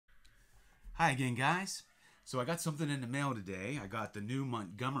Hi again, guys. So I got something in the mail today. I got the new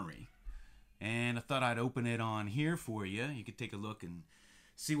Montgomery, and I thought I'd open it on here for you. You could take a look and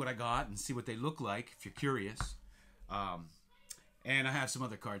see what I got and see what they look like if you're curious. And I have some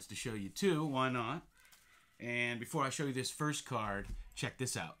other cards to show you too. Why not? And before I show you this first card, check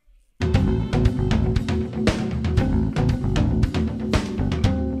this out.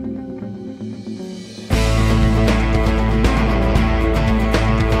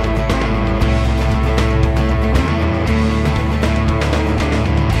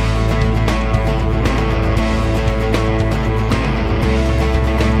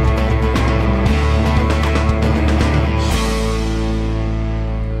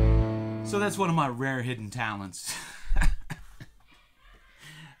 So that's one of my rare hidden talents.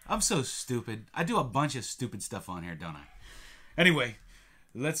 I'm so stupid. I do a bunch of stupid stuff on here, don't I? Anyway,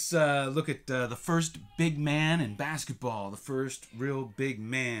 let's look at the first big man in basketball. The first real big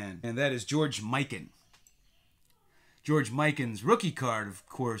man. And that is George Mikan. George Mikan's rookie card, of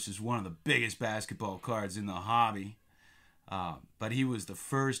course, is one of the biggest basketball cards in the hobby. But he was the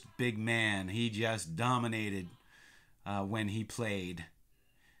first big man. He just dominated when he played.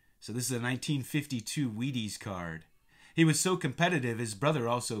 So this is a 1952 Wheaties card. He was so competitive, his brother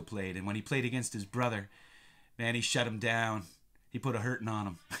also played. And when he played against his brother, man, he shut him down. He put a hurting on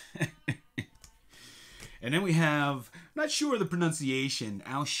him. And then we have, I'm not sure of the pronunciation,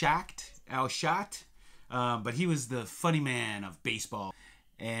 Al-Shot. But he was the funny man of baseball.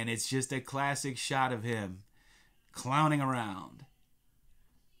 And it's just a classic shot of him clowning around.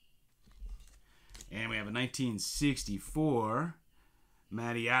 And we have a 1964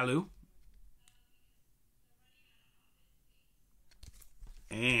 Matty Alou.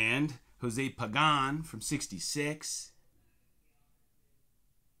 And Jose Pagan from 66.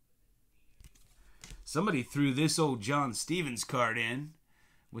 Somebody threw this old John Stevens card in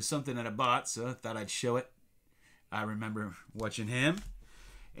with something that I bought, so I thought I'd show it. I remember watching him.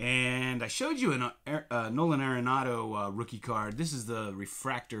 And I showed you a Nolan Arenado rookie card. This is the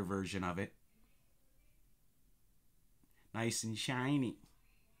refractor version of it. Nice and shiny.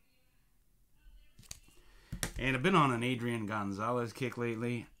 And I've been on an Adrian Gonzalez kick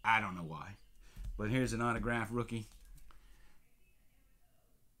lately. I don't know why. But here's an autographed rookie.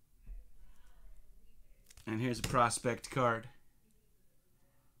 And here's a prospect card.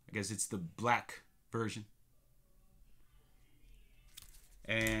 I guess it's the black version.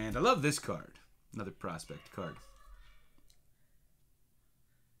 And I love this card. Another prospect card.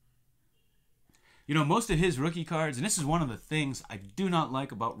 You know, most of his rookie cards, and this is one of the things I do not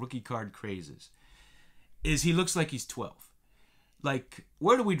like about rookie card crazes, is he looks like he's 12. Like,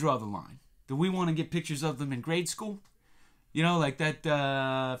 where do we draw the line? Do we want to get pictures of them in grade school? You know, like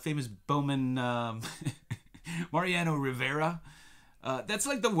that famous Bowman Mariano Rivera. That's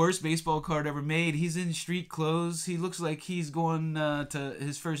like the worst baseball card ever made. He's in street clothes. He looks like he's going to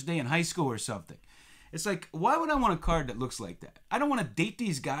his first day in high school or something. It's like, why would I want a card that looks like that? I don't want to date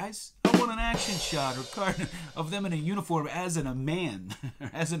these guys. I want an action shot or card of them in a uniform as a man,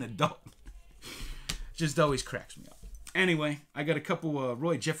 as an adult. Just always cracks me up. Anyway, I got a couple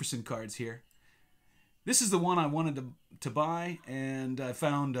Roy Jefferson cards here. This is the one I wanted to buy, and I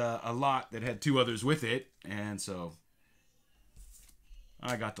found a lot that had two others with it, and so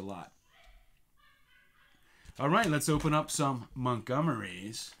I got the lot. All right, let's open up some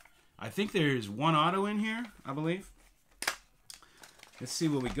Montgomerys. I think there's one auto in here, I believe. Let's see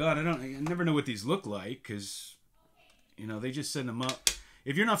what we got. I never know what these look like, because, you know, they just send them up.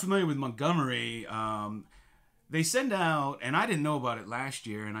 If you're not familiar with Montgomery, they send out, and I didn't know about it last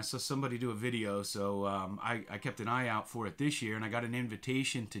year, and I saw somebody do a video, so I kept an eye out for it this year, and I got an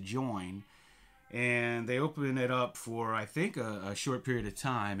invitation to join. And they open it up for, I think, a short period of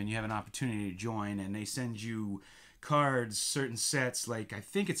time, and you have an opportunity to join, and they send you cards, certain sets, like I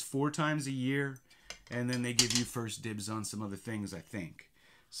think it's 4 times a year, and then they give you first dibs on some other things, I think.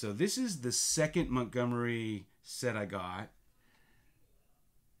 So this is the second Montgomery set I got.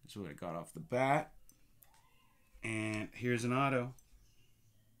 That's what I got off the bat. And here's an auto.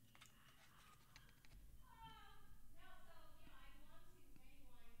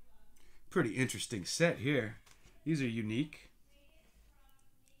 Pretty interesting set here. These are unique.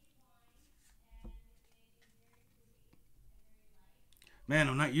 Man,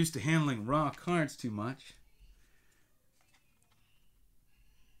 I'm not used to handling raw cards too much.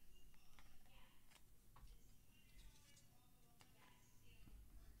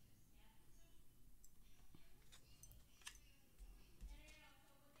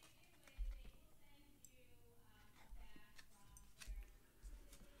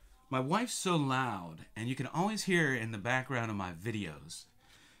 My wife's so loud, and you can always hear her in the background of my videos.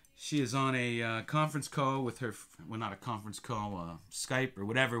 She is on a conference call with her, well, not a conference call, Skype or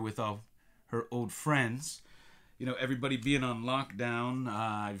whatever, with all her old friends. You know, everybody being on lockdown,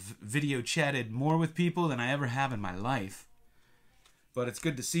 I've video chatted more with people than I ever have in my life. But it's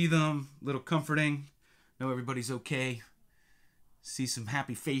good to see them, a little comforting, know everybody's okay, see some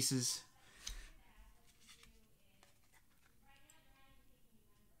happy faces.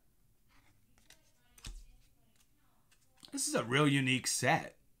 This is a real unique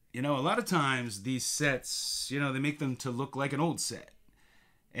set. You know, a lot of times these sets, you know, they make them to look like an old set.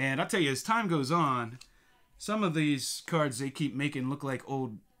 And I'll tell you, as time goes on, some of these cards they keep making look like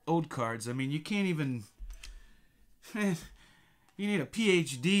old cards. I mean, you can't even... you need a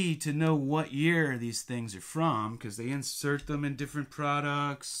PhD to know what year these things are from, because they insert them in different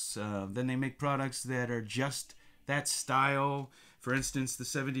products. Then they make products that are just that style. For instance, the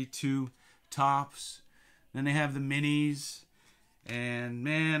 72 tops. Then they have the minis. And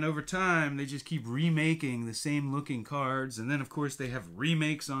man, over time, they just keep remaking the same looking cards. And then, of course, they have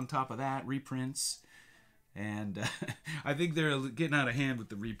remakes on top of that, reprints. And I think they're getting out of hand with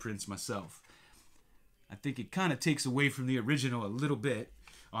the reprints myself. I think it kind of takes away from the original a little bit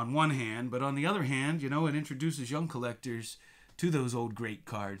on one hand. But on the other hand, you know, it introduces young collectors to those old great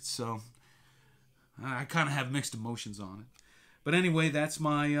cards. So I kind of have mixed emotions on it. But anyway, that's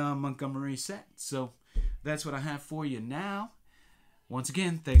my Montgomery set. So that's what I have for you now. Once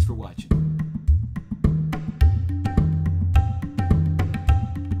again, thanks for watching.